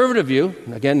conservative view,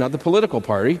 again, not the political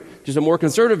party, just a more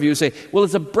conservative view, say, well,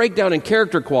 it's a breakdown in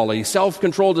character quality,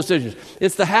 self-control decisions.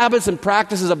 It's the habits and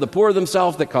practices of the poor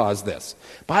themselves that cause this.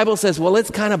 Bible says, well,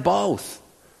 it's kind of both.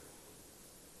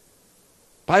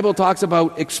 Bible talks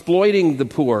about exploiting the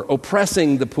poor,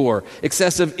 oppressing the poor,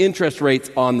 excessive interest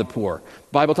rates on the poor.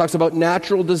 Bible talks about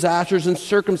natural disasters and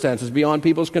circumstances beyond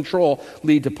people's control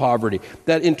lead to poverty.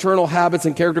 That internal habits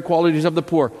and character qualities of the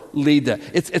poor lead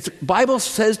to. Bible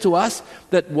says to us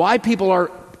that why people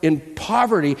are in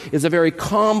poverty is a very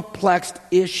complex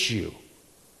issue.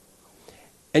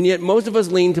 And yet most of us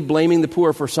lean to blaming the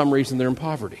poor for some reason they're in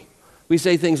poverty. We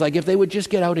say things like, if they would just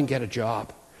get out and get a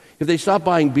job, if they stop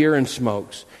buying beer and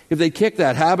smokes, if they kick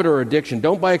that habit or addiction,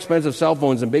 don't buy expensive cell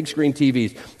phones and big screen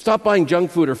TVs, stop buying junk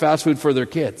food or fast food for their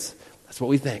kids. That's what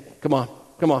we think. Come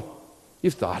on.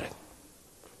 You've thought it.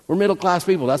 We're middle class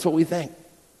people. That's what we think.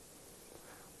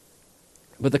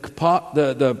 But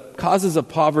the causes of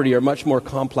poverty are much more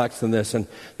complex than this. And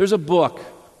there's a book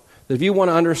that if you want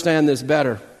to understand this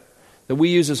better, that we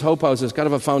use as Hope House as kind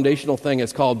of a foundational thing.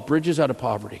 It's called Bridges Out of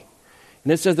Poverty.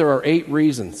 And it says there are 8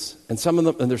 reasons, and some of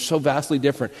them, and they're so vastly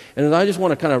different. And I just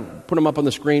want to kind of put them up on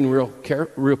the screen real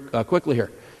quickly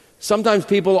here. Sometimes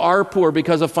people are poor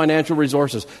because of financial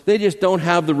resources. They just don't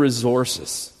have the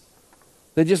resources.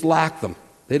 They just lack them.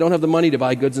 They don't have the money to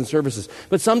buy goods and services.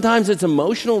 But sometimes it's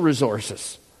emotional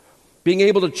resources. Being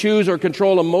able to choose or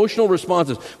control emotional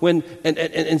responses. And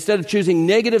instead of choosing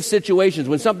negative situations,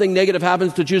 when something negative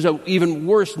happens, to choose an even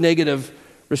worse negative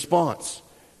response.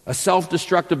 A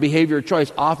self-destructive behavior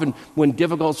choice, often when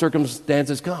difficult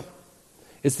circumstances come.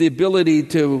 It's the ability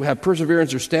to have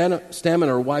perseverance or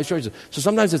stamina or wise choices. So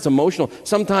sometimes it's emotional.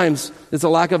 Sometimes it's a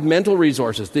lack of mental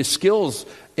resources. The skills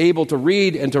able to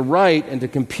read and to write and to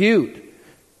compute.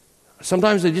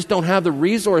 Sometimes they just don't have the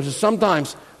resources.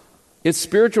 Sometimes it's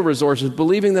spiritual resources,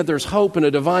 believing that there's hope and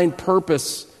a divine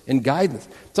purpose and guidance.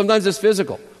 Sometimes it's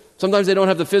physical. Sometimes they don't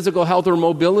have the physical health or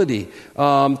mobility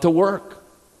to work.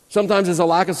 Sometimes it's a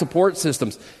lack of support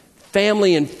systems,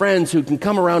 family and friends who can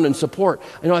come around and support.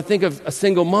 I think of a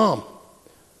single mom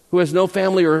who has no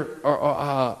family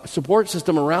or support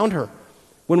system around her.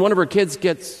 When one of her kids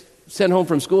gets sent home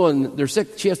from school and they're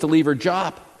sick, she has to leave her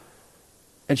job.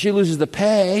 And she loses the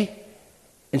pay,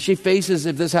 and she faces,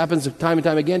 if this happens time and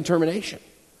time again, termination.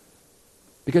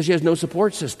 Because she has no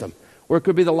support system. Or it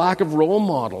could be the lack of role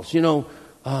models. Let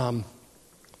me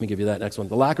give you that next one.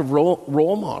 The lack of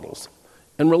role models.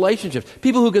 And relationships.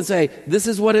 People who can say, this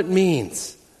is what it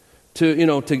means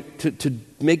to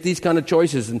make these kind of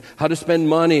choices and how to spend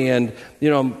money and,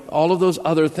 all of those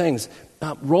other things.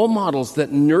 Role models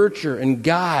that nurture and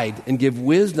guide and give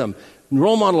wisdom.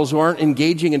 Role models who aren't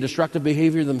engaging in destructive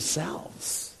behavior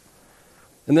themselves.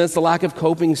 And then it's the lack of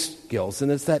coping skills.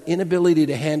 And it's that inability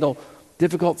to handle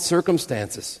difficult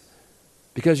circumstances.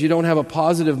 Because you don't have a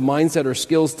positive mindset or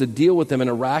skills to deal with them in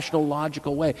a rational,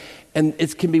 logical way. And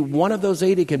it can be one of those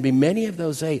 8, it can be many of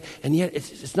those 8, and yet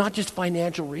it's not just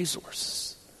financial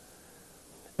resources.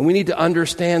 And we need to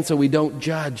understand so we don't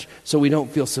judge, so we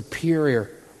don't feel superior.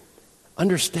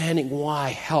 Understanding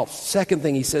why helps. Second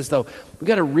thing he says, though, we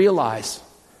got to realize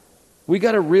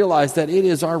that it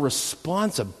is our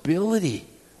responsibility.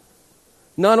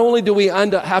 Not only do we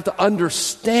have to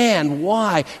understand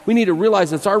why, we need to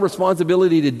realize it's our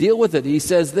responsibility to deal with it. He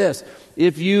says this,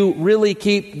 if you really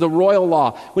keep the royal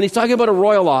law. When he's talking about a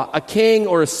royal law, a king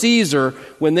or a Caesar,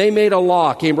 when they made a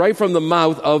law, came right from the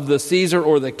mouth of the Caesar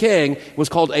or the king, was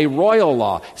called a royal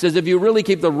law. He says if you really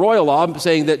keep the royal law, I'm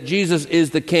saying that Jesus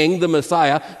is the king, the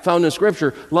Messiah, found in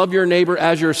Scripture, love your neighbor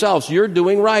as yourselves. You're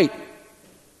doing right.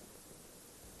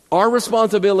 Our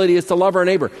responsibility is to love our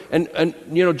neighbor. And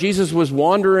Jesus was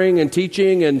wandering and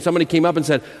teaching, and somebody came up and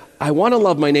said, I want to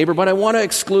love my neighbor, but I want to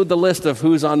exclude the list of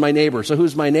who's on my neighbor. So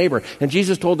who's my neighbor? And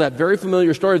Jesus told that very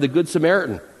familiar story of the Good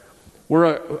Samaritan,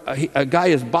 where a guy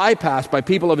is bypassed by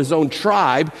people of his own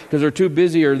tribe because they're too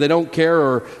busy or they don't care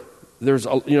or there's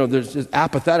just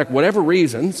apathetic, whatever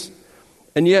reasons.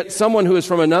 And yet someone who is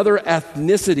from another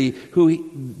ethnicity,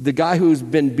 the guy who's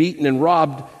been beaten and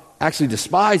robbed actually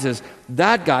despises,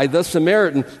 that guy, the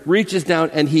Samaritan, reaches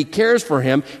down and he cares for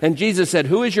him. And Jesus said,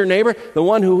 who is your neighbor? The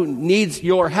one who needs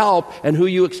your help and who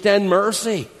you extend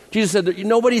mercy. Jesus said,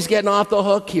 nobody's getting off the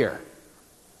hook here.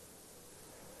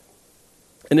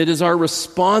 And it is our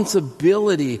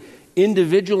responsibility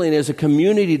individually and as a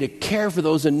community to care for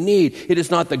those in need. It is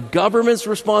not the government's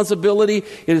responsibility.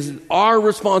 It is our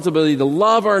responsibility to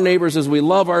love our neighbors as we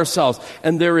love ourselves.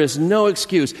 And there is no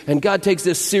excuse. And God takes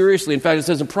this seriously. In fact, it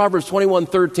says in Proverbs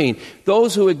 21:13,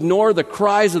 those who ignore the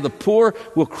cries of the poor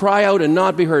will cry out and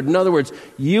not be heard. In other words,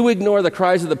 you ignore the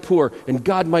cries of the poor and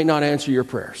God might not answer your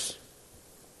prayers.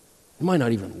 He might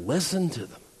not even listen to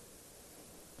them.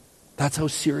 That's how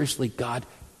seriously God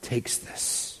takes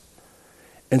this.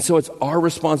 And so it's our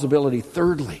responsibility.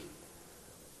 Thirdly,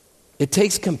 it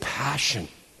takes compassion.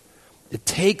 It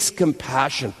takes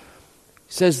compassion.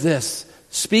 He says this,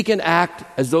 Speak and act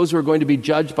as those who are going to be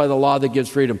judged by the law that gives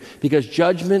freedom, because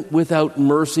judgment without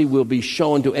mercy will be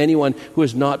shown to anyone who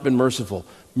has not been merciful.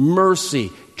 Mercy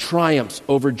triumphs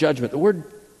over judgment. The word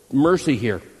mercy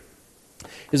here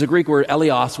is a Greek word,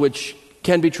 eleos, which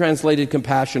can be translated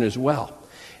compassion as well.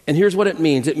 And here's what it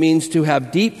means. It means to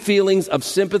have deep feelings of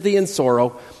sympathy and sorrow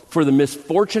for the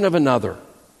misfortune of another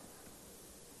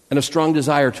and a strong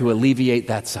desire to alleviate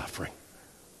that suffering.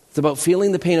 It's about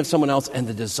feeling the pain of someone else and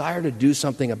the desire to do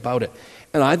something about it.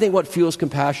 And I think what fuels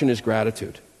compassion is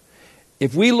gratitude.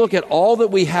 If we look at all that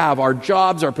we have, our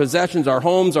jobs, our possessions, our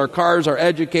homes, our cars, our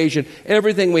education,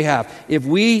 everything we have, if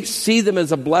we see them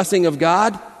as a blessing of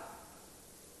God,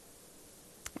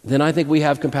 then I think we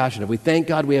have compassion. If we thank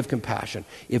God, we have compassion.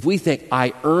 If we think,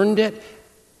 I earned it,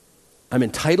 I'm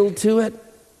entitled to it,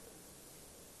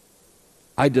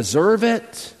 I deserve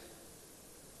it,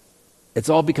 it's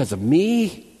all because of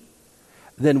me,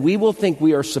 then we will think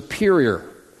we are superior.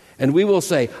 And we will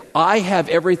say, I have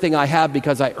everything I have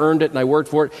because I earned it and I worked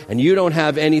for it, and you don't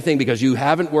have anything because you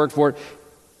haven't worked for it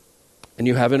and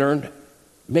you haven't earned it.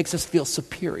 It makes us feel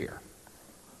superior.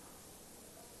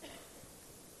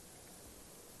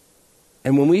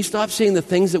 And when we stop seeing the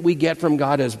things that we get from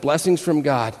God as blessings from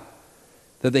God,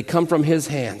 that they come from His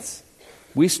hands,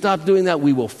 we stop doing that,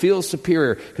 we will feel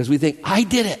superior because we think, I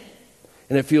did it.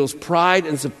 And it feels pride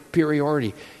and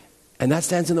superiority. And that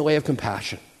stands in the way of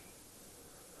compassion.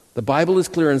 The Bible is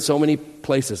clear in so many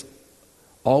places.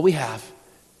 All we have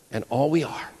and all we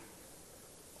are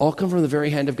all come from the very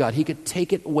hand of God. He could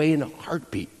take it away in a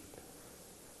heartbeat.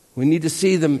 We need to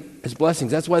see them as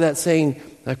blessings. That's why that saying,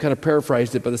 I've kind of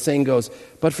paraphrased it, but the saying goes,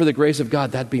 but for the grace of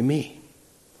God, that'd be me.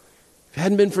 If it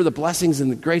hadn't been for the blessings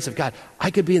and the grace of God,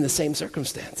 I could be in the same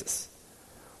circumstances.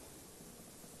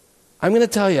 I'm going to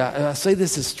tell you, I'll say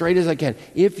this as straight as I can.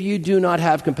 If you do not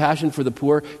have compassion for the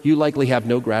poor, you likely have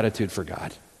no gratitude for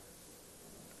God.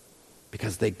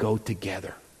 Because they go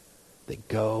together. They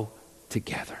go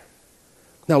together.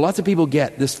 Now, lots of people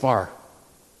get this far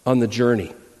on the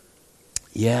journey.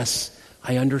 Yes,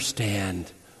 I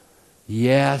understand.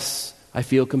 Yes, I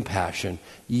feel compassion.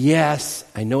 Yes,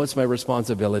 I know it's my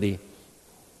responsibility.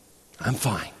 I'm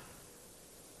fine.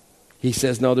 He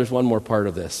says, no, there's one more part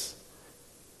of this.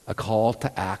 A call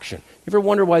to action. You ever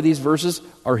wonder why these verses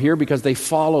are here? Because they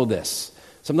follow this.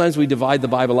 Sometimes we divide the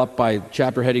Bible up by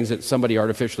chapter headings that somebody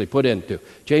artificially put into.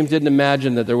 James didn't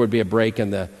imagine that there would be a break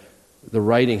in the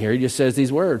writing here. He just says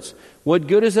these words. What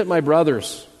good is it, my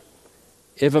brothers,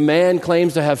 if a man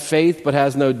claims to have faith but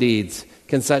has no deeds?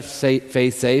 Can such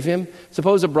faith save him?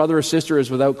 Suppose a brother or sister is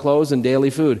without clothes and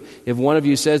daily food. If one of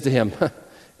you says to him,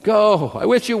 go, I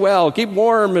wish you well, keep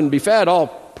warm and be fed, I'll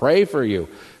pray for you.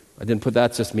 I didn't put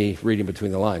that's just me reading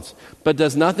between the lines. But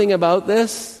does nothing about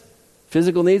this,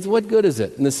 physical needs, what good is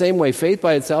it? In the same way, faith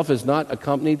by itself is not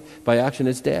accompanied by action,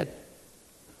 it's dead.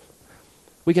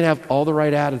 We can have all the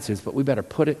right attitudes, but we better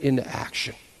put it into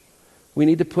action. We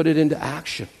need to put it into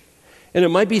action. And it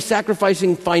might be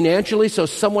sacrificing financially so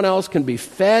someone else can be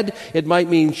fed. It might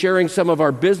mean sharing some of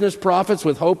our business profits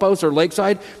with Hope House or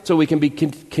Lakeside so we can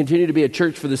continue to be a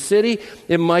church for the city.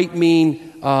 It might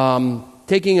mean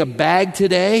taking a bag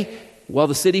today while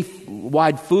the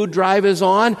city-wide food drive is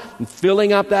on and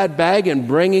filling up that bag and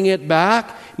bringing it back.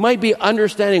 It might be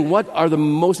understanding what are the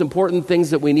most important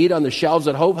things that we need on the shelves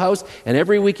at Hope House, and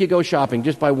every week you go shopping,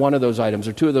 just buy one of those items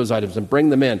or two of those items and bring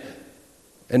them in.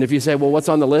 And if you say, well, what's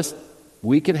on the list?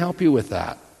 We can help you with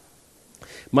that.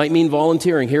 Might mean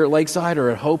volunteering here at Lakeside or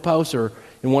at Hope House or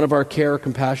in one of our care or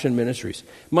compassion ministries.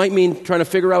 Might mean trying to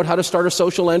figure out how to start a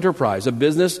social enterprise, a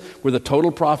business where the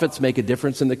total profits make a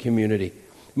difference in the community.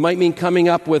 It might mean coming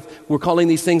up with, we're calling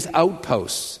these things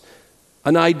outposts,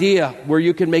 an idea where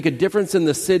you can make a difference in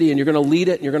the city and you're going to lead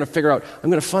it and you're going to figure out,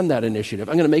 I'm going to fund that initiative.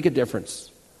 I'm going to make a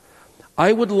difference.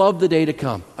 I would love the day to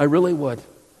come. I really would.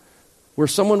 Where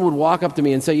someone would walk up to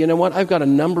me and say, you know what, I've got a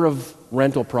number of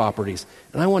rental properties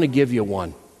and I want to give you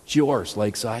one. It's yours,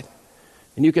 Lakeside.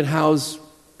 And you can house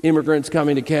immigrants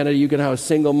coming to Canada. You can house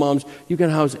single moms. You can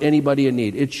house anybody in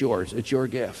need. It's yours. It's your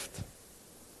gift.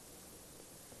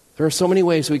 There are so many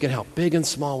ways we can help, big and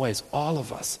small ways, all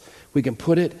of us. We can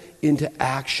put it into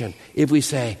action if we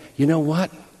say, you know what,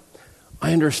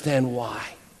 I understand why.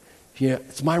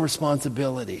 It's my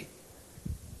responsibility.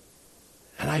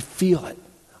 And I feel it.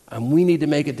 And we need to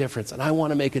make a difference. And I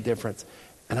want to make a difference.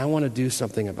 And I want to do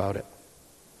something about it.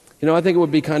 You know, I think it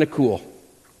would be kind of cool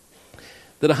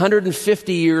that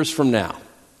 150 years from now,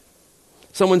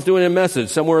 someone's doing a message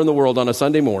somewhere in the world on a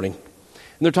Sunday morning, and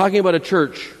they're talking about a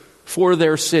church for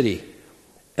their city,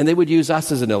 and they would use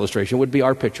us as an illustration. It would be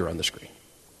our picture on the screen.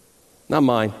 Not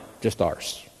mine, just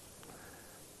ours.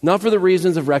 Not for the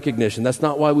reasons of recognition. That's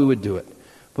not why we would do it.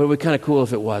 But it would be kind of cool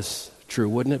if it was true,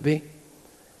 wouldn't it be?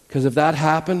 Because if that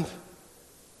happened,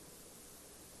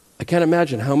 I can't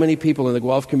imagine how many people in the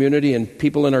Guelph community and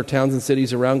people in our towns and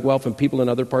cities around Guelph and people in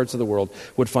other parts of the world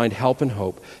would find help and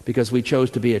hope because we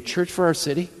chose to be a church for our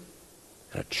city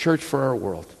and a church for our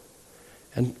world.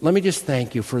 And let me just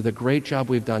thank you for the great job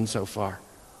we've done so far.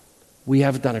 We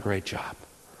have done a great job,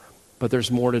 but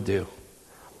there's more to do.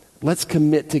 Let's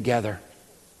commit together.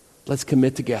 Let's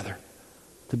commit together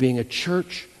to being a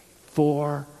church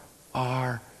for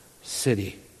our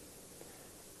city.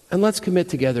 And let's commit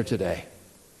together today.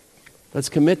 Let's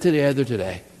commit together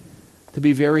today to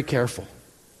be very careful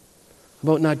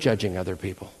about not judging other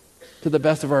people to the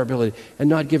best of our ability and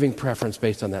not giving preference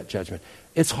based on that judgment.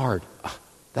 It's hard.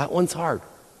 That one's hard.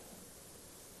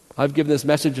 I've given this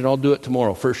message and I'll do it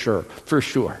tomorrow for sure,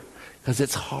 because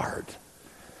it's hard.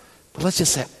 But let's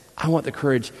just say, I want the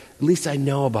courage, at least I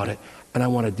know about it, and I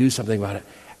want to do something about it.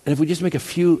 And if we just make a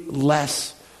few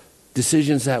less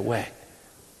decisions that way,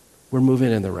 we're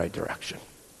moving in the right direction.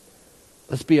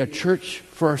 Let's be a church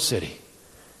for our city.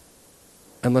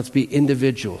 And let's be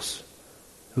individuals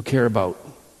who care about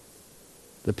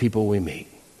the people we meet.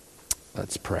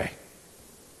 Let's pray.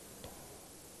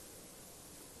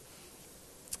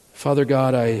 Father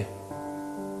God,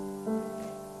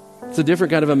 it's a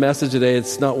different kind of a message today.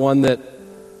 It's not one that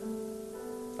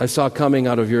I saw coming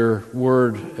out of your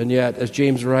word. And yet, as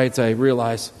James writes, I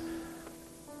realize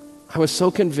I was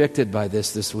so convicted by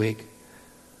this week.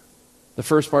 The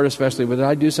first part especially, but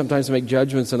I do sometimes make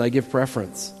judgments and I give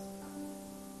preference.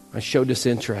 I show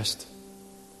disinterest.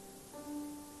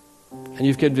 And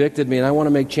you've convicted me, and I want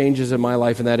to make changes in my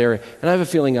life in that area. And I have a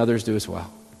feeling others do as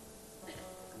well.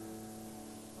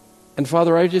 And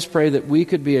Father, I just pray that we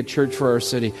could be a church for our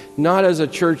city, not as a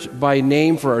church by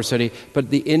name for our city, but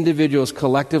the individuals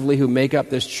collectively who make up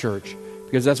this church,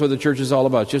 because that's what the church is all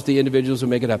about, just the individuals who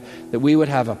make it up, that we would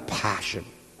have a passion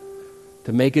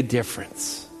to make a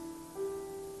difference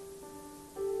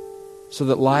so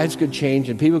that lives could change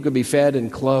and people could be fed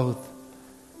and clothed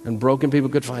and broken people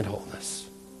could find wholeness.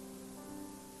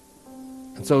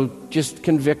 And so just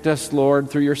convict us, Lord,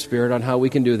 through your Spirit on how we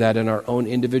can do that in our own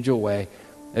individual way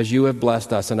as you have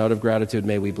blessed us, and out of gratitude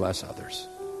may we bless others.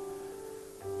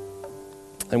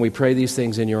 And we pray these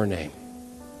things in your name.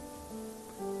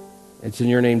 It's in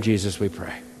your name, Jesus, we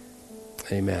pray.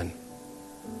 Amen.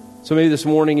 So maybe this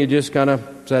morning you just kind of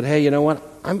said, hey, you know what?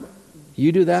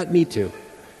 You do that, me too.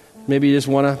 Maybe you just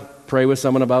want to pray with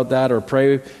someone about that, or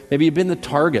pray. Maybe you've been the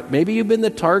target. Maybe you've been the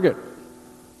target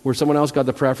where someone else got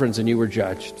the preference and you were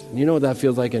judged. You know what that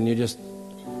feels like, and you just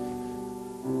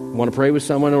want to pray with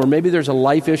someone. Or maybe there's a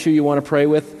life issue you want to pray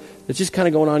with that's just kind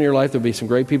of going on in your life. There'll be some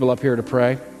great people up here to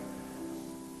pray.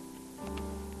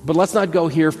 But let's not go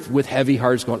here with heavy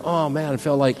hearts going, oh man, I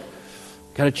felt like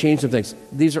got to change some things.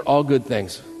 These are all good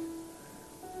things.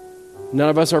 None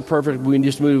of us are perfect. We can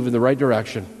just move in the right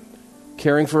direction.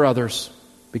 Caring for others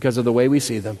because of the way we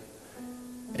see them,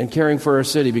 and caring for our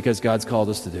city because God's called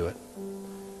us to do it.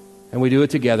 And we do it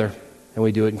together, and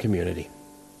we do it in community.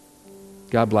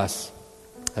 God bless.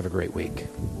 Have a great week.